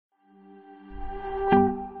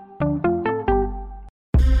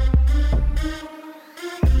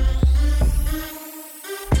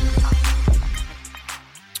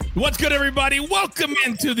What's good, everybody? Welcome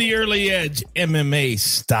into the Early Edge MMA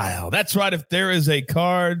style. That's right. If there is a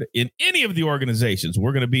card in any of the organizations,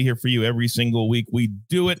 we're going to be here for you every single week. We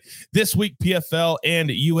do it this week, PFL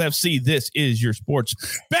and UFC. This is your sports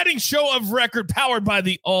betting show of record, powered by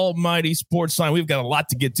the almighty Sports Sign. We've got a lot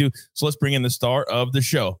to get to, so let's bring in the star of the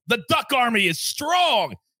show. The Duck Army is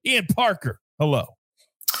strong. Ian Parker, hello.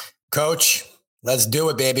 Coach, let's do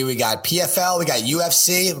it, baby. We got PFL, we got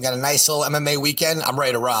UFC, we got a nice little MMA weekend. I'm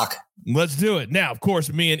ready to rock. Let's do it. Now, of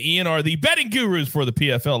course, me and Ian are the betting gurus for the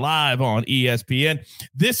PFL live on ESPN.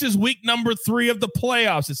 This is week number 3 of the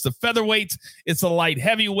playoffs. It's the featherweights. It's the light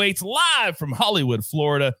heavyweights live from Hollywood,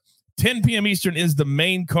 Florida. 10 p.m. Eastern is the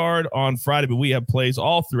main card on Friday, but we have plays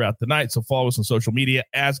all throughout the night, so follow us on social media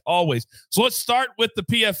as always. So let's start with the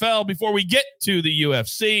PFL before we get to the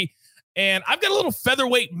UFC. And I've got a little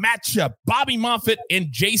featherweight matchup, Bobby Moffitt and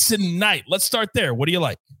Jason Knight. Let's start there. What do you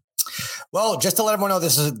like? Well, just to let everyone know,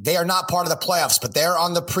 they are not part of the playoffs, but they're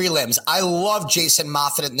on the prelims. I love Jason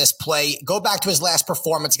Moffitt in this play. Go back to his last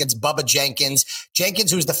performance against Bubba Jenkins.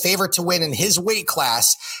 Jenkins, who's the favorite to win in his weight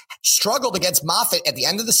class, struggled against Moffitt at the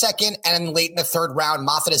end of the second and late in the third round.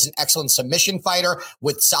 Moffitt is an excellent submission fighter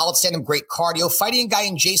with solid stand-up, great cardio, fighting a guy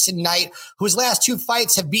in Jason Knight, whose last 2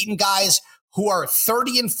 fights have beaten guys who are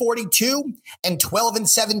 30-42 and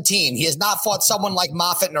 12-17. He has not fought someone like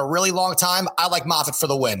Moffitt in a really long time. I like Moffitt for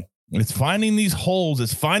the win. It's finding these holes.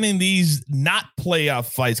 It's finding these not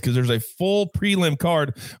playoff fights because there's a full prelim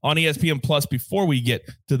card on ESPN Plus before we get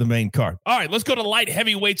to the main card. All right, let's go to light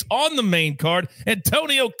heavyweights on the main card.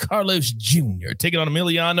 Antonio Carlos Jr. taking on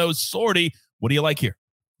Emiliano Sordi. What do you like here?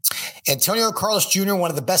 Antonio Carlos Jr., one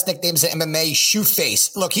of the best nicknames in MMA,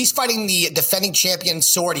 Shoeface. Look, he's fighting the defending champion,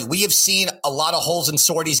 Sordi. We have seen a lot of holes in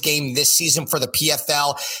Sordi's game this season for the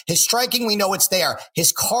PFL. His striking, we know it's there.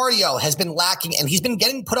 His cardio has been lacking, and he's been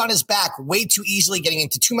getting put on his back way too easily, getting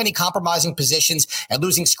into too many compromising positions and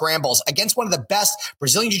losing scrambles against one of the best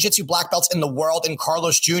Brazilian Jiu-Jitsu black belts in the world in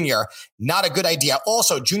Carlos Jr. Not a good idea.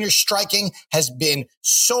 Also, Junior's striking has been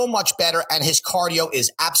so much better, and his cardio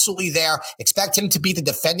is absolutely there. Expect him to be the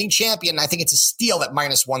defending champion. I think it's a steal at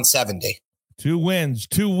minus 170. 2 wins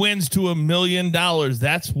to $1 million.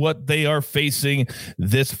 That's what they are facing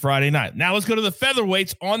this Friday night. Now let's go to the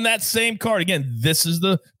featherweights on that same card. Again, this is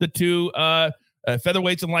the two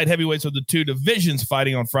featherweights and light heavyweights are the 2 divisions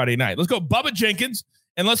fighting on Friday night. Let's go Bubba Jenkins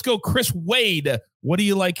and let's go Chris Wade. What do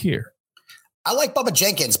you like here? I like Bubba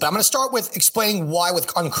Jenkins, but I'm going to start with explaining why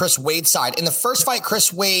on Chris Wade's side. In the first fight,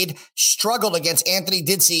 Chris Wade struggled against Anthony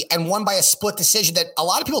Didsey and won by a split decision that a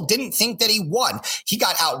lot of people didn't think that he won. He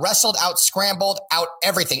got out-wrestled, out-scrambled, out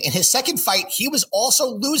everything. In his second fight, he was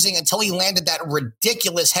also losing until he landed that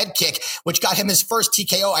ridiculous head kick, which got him his first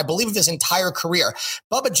TKO, I believe, of his entire career.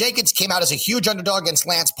 Bubba Jenkins came out as a huge underdog against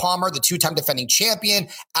Lance Palmer, the 2-time defending champion,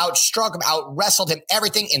 outstruck him, out-wrestled him,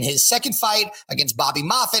 everything. In his second fight against Bobby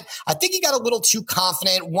Moffitt, I think he got a little too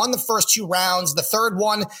confident, won the first 2 rounds. The third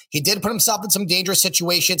one, he did put himself in some dangerous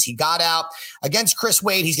situations. He got out. Against Chris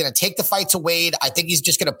Wade, he's going to take the fight to Wade. I think he's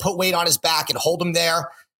just going to put Wade on his back and hold him there.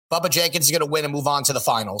 Bubba Jenkins is going to win and move on to the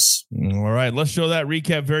finals. All right, let's show that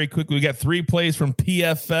recap very quickly. We got 3 plays from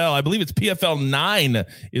PFL. I believe it's PFL 9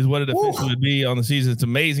 is what it officially would be on the season. It's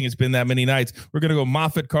amazing. It's been that many nights. We're going to go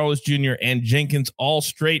Moffitt, Carlos Jr., and Jenkins all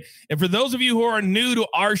straight. And for those of you who are new to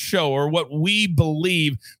our show or what we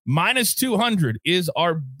believe, minus 200 is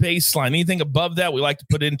our baseline. Anything above that, we like to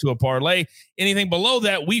put into a parlay. Anything below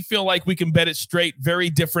that, we feel like we can bet it straight. Very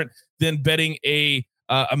different than betting a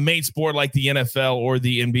main sport like the NFL or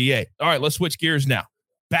the NBA. All right, let's switch gears now.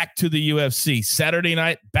 Back to the UFC. Saturday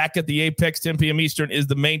night, back at the Apex, 10 p.m. Eastern is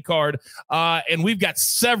the main card. And we've got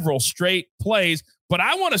several straight plays, but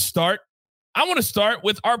I want to start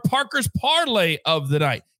with our Parker's parlay of the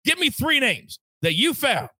night. Give me 3 names that you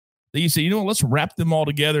found that you say, you know what, let's wrap them all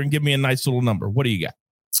together and give me a nice little number. What do you got?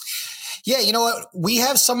 Yeah, you know what? We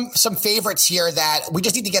have some favorites here that we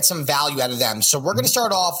just need to get some value out of them. So we're going to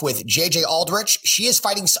start off with JJ Aldrich. She is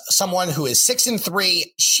fighting someone who is 6-3.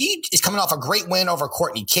 She is coming off a great win over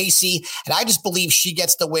Courtney Casey, and I just believe she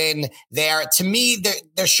gets the win there. To me,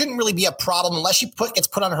 there shouldn't really be a problem unless she gets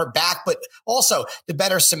put on her back, but also the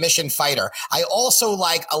better submission fighter. I also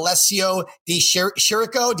like Alessio Di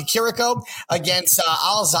Chirico against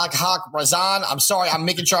Al-Zaghak Razan. I'm sorry, I'm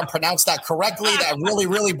making sure I pronounced that correctly. I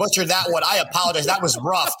really butchered that one. I apologize. That was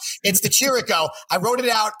rough. It's the Chirico. I wrote it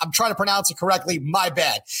out. I'm trying to pronounce it correctly. My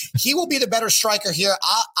bad. He will be the better striker here.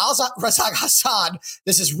 Al-Razak Hassan,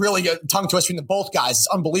 this is really a tongue twister between both guys. It's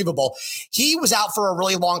unbelievable. He was out for a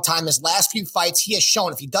really long time. His last few fights, he has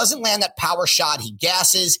shown if he doesn't land that power shot, he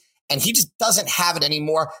gasses and he just doesn't have it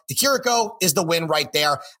anymore. De Chirico is the win right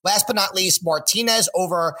there. Last but not least, Martinez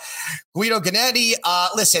over Guido Ganetti.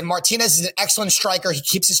 Listen, Martinez is an excellent striker. He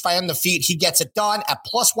keeps his fight on the feet. He gets it done at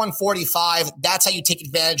plus 145. That's how you take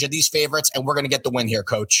advantage of these favorites, and we're going to get the win here,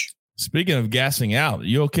 Coach. Speaking of gassing out,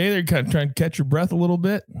 you okay there? Kind of trying to catch your breath a little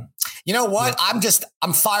bit? You know what?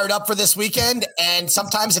 I'm fired up for this weekend. And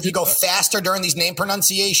sometimes if you go faster during these name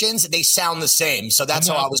pronunciations, they sound the same. So that's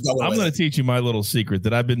how I was going. I'm going to teach you my little secret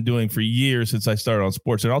that I've been doing for years since I started on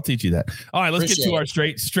sports, and I'll teach you that. All right, let's get to our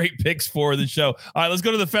straight picks for the show. All right, let's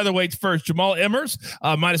go to the featherweights first. Jamal Emmers,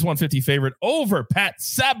 minus 150 favorite over Pat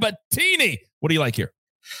Sabatini. What do you like here?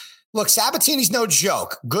 Look, Sabatini's no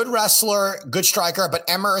joke. Good wrestler, good striker, but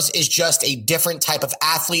Emmers is just a different type of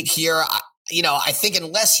athlete here. I think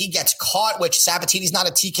unless he gets caught, which Sabatini's not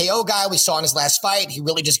a TKO guy. We saw in his last fight. He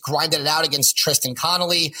really just grinded it out against Tristan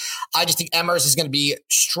Connolly. I just think Emmers is going to be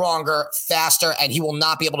stronger, faster, and he will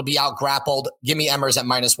not be able to be out grappled. Give me Emmers at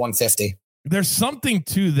minus 150. There's something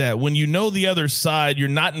to that. When you know the other side, you're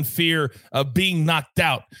not in fear of being knocked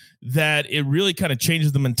out, that it really kind of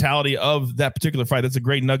changes the mentality of that particular fight. That's a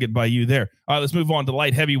great nugget by you there. All right, let's move on to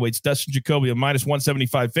light heavyweights. Dustin Jacoby, a minus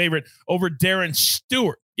 175 favorite over Darren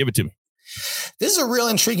Stewart. Give it to me. This is a real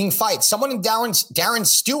intriguing fight. Someone in Darren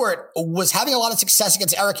Stewart was having a lot of success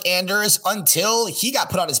against Eric Anders until he got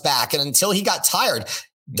put on his back and until he got tired.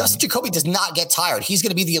 Dustin Jacoby does not get tired. He's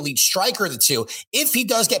going to be the elite striker of the two. If he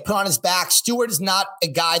does get put on his back, Stewart is not a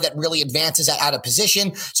guy that really advances out of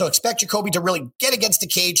position. So expect Jacoby to really get against the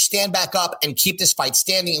cage, stand back up, and keep this fight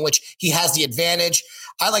standing, in which he has the advantage.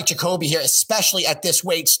 I like Jacoby here, especially at this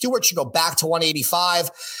weight. Stewart should go back to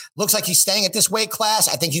 185. Looks like he's staying at this weight class.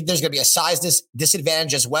 I think there's going to be a size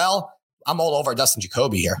disadvantage as well. I'm all over Dustin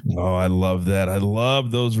Jacoby here. Oh, I love that. I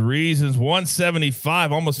love those reasons.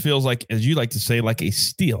 175 almost feels like, as you like to say, like a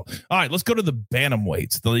steal. All right, let's go to the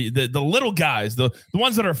bantamweights, the little guys, the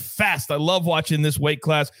ones that are fast. I love watching this weight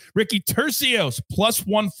class. Ricky Tercios, plus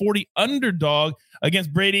 140 underdog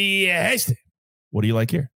against Brady Hastings. What do you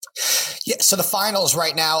like here? Yeah, so the finals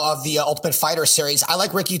right now of the Ultimate Fighter series, I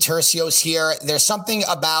like Ricky Tercios here. There's something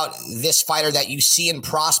about this fighter that you see in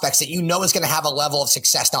prospects that you know is going to have a level of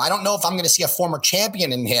success. Now, I don't know if I'm going to see a former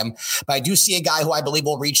champion in him, but I do see a guy who I believe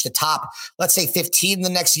will reach the top, let's say 15 in the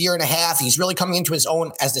next year and a half. He's really coming into his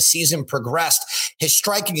own as the season progressed. His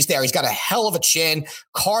striking is there. He's got a hell of a chin.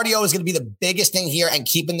 Cardio is going to be the biggest thing here and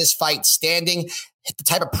keeping this fight standing. The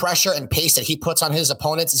type of pressure and pace that he puts on his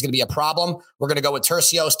opponents is going to be a problem. We're going to go with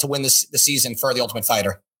Tercios to win the season for the Ultimate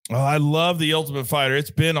Fighter. Oh, I love the Ultimate Fighter.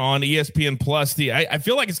 It's been on ESPN Plus. I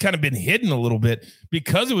feel like it's kind of been hidden a little bit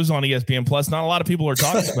because it was on ESPN Plus. Not a lot of people are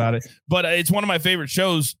talking about it, but it's one of my favorite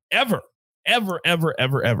shows ever. All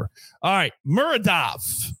right, Muradov.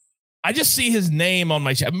 I just see his name on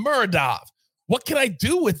my chat. Muradov. What can I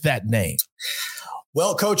do with that name?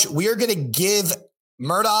 Well, Coach, we are going to give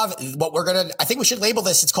Muradov, I think we should label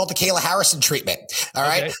this. It's called the Kayla Harrison treatment. All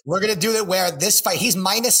right. Okay. We're going to do it where this fight, he's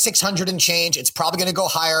minus 600 and change. It's probably going to go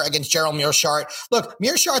higher against Gerald Meerschaert. Look,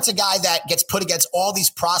 Meerschaert's a guy that gets put against all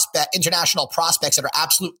these international prospects that are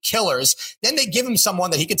absolute killers. Then they give him someone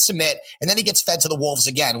that he could submit, and then he gets fed to the wolves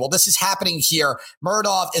again. Well, this is happening here.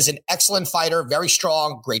 Muradov is an excellent fighter, very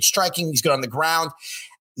strong, great striking. He's good on the ground.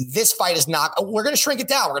 This fight is not, we're going to shrink it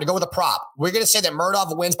down. We're going to go with a prop. We're going to say that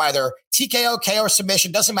Muradov wins by either TKO, KO, or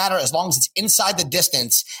submission. Doesn't matter as long as it's inside the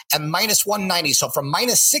distance at minus 190. So from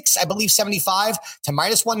minus 6, I believe 75 to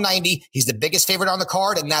minus 190, he's the biggest favorite on the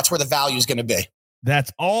card. And that's where the value is going to be.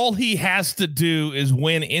 That's all he has to do is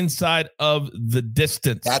win inside of the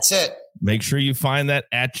distance. That's it. Make sure you find that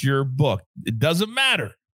at your book. It doesn't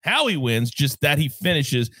matter how he wins, just that he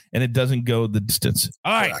finishes and it doesn't go the distance.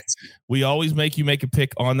 All right. Correct. We always make you make a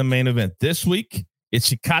pick on the main event. This week, it's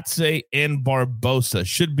Chikadze and Barboza.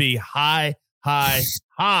 Should be high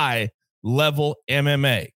level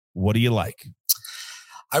MMA. What do you like?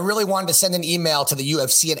 I really wanted to send an email to the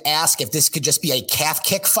UFC and ask if this could just be a calf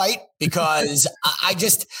kick fight, because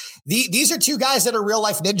these are two guys that are real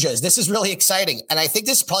life ninjas. This is really exciting. And I think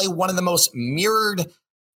this is probably one of the most mirrored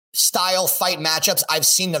style fight matchups I've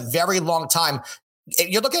seen in a very long time.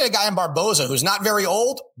 You're looking at a guy in Barboza who's not very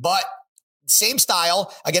old, but same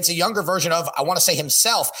style against a younger version of, I want to say,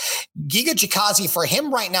 himself. Giga Chikadze, for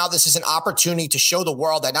him right now, this is an opportunity to show the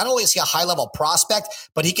world that not only is he a high-level prospect,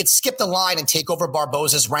 but he could skip the line and take over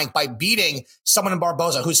Barboza's rank by beating someone in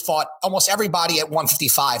Barboza who's fought almost everybody at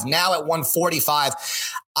 155, now at 145.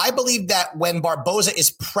 I believe that when Barboza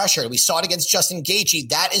is pressured, we saw it against Justin Gaethje,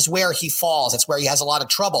 that is where he falls. That's where he has a lot of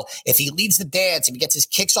trouble. If he leads the dance, if he gets his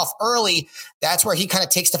kicks off early, that's where he kind of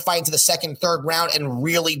takes the fight into the second, third round and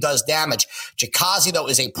really does damage. Chikadze, though,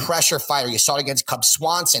 is a pressure fighter. You saw it against Cub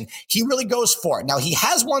Swanson. He really goes for it. Now, he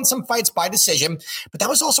has won some fights by decision, but that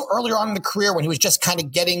was also earlier on in the career when he was just kind of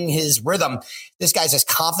getting his rhythm. This guy's as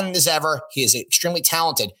confident as ever. He is extremely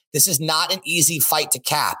talented. This is not an easy fight to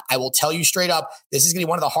cap. I will tell you straight up, this is going to be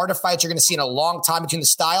one of the harder fights you're going to see in a long time between the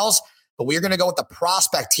styles, but we're going to go with the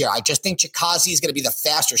prospect here. I just think Chikadze is going to be the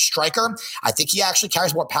faster striker. I think he actually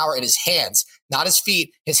carries more power in his hands, not his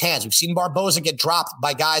feet, his hands. We've seen Barboza get dropped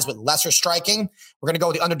by guys with lesser striking. We're going to go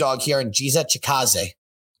with the underdog here in Giza Chikadze.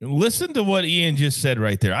 Listen to what Ian just said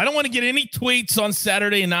right there. I don't want to get any tweets on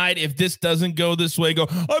Saturday night if this doesn't go this way. Go,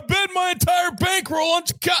 I bet my entire bankroll on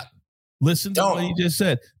Chikadze. Listen to what he just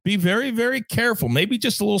said. Be very, very careful. Maybe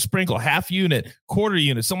just a little sprinkle, half unit, quarter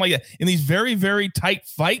unit, something like that. In these very, very tight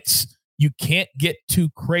fights, you can't get too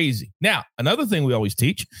crazy. Now, another thing we always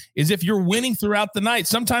teach is if you're winning throughout the night,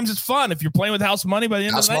 sometimes it's fun. If you're playing with house money by the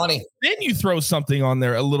end of the night, then you throw something on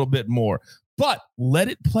there a little bit more. But let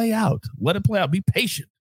it play out. Let it play out. Be patient.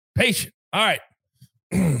 Patient. All right.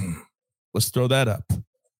 Let's throw that up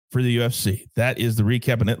for the UFC. That is the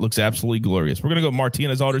recap, and it looks absolutely glorious. We're going to go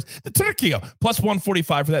Martinez Alders, the Turkio, plus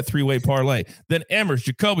 145 for that three-way parlay. Then Emmers,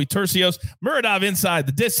 Jacoby, Tercios, Muradov inside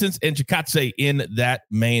the distance, and Chikadze in that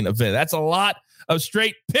main event. That's a lot of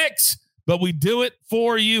straight picks, but we do it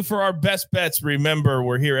for you for our best bets. Remember,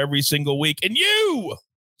 we're here every single week, and you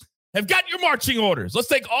have got your marching orders. Let's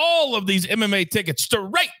take all of these MMA tickets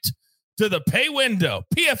straight to the pay window.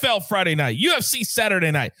 PFL Friday night, UFC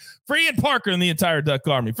Saturday night, for Ian Parker and the entire Duck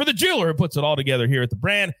Army. For the jeweler who puts it all together here at the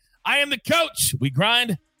brand, I am the coach. We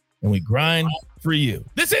grind, and we grind for you.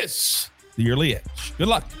 This is the Yearly Edge. Good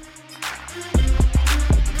luck.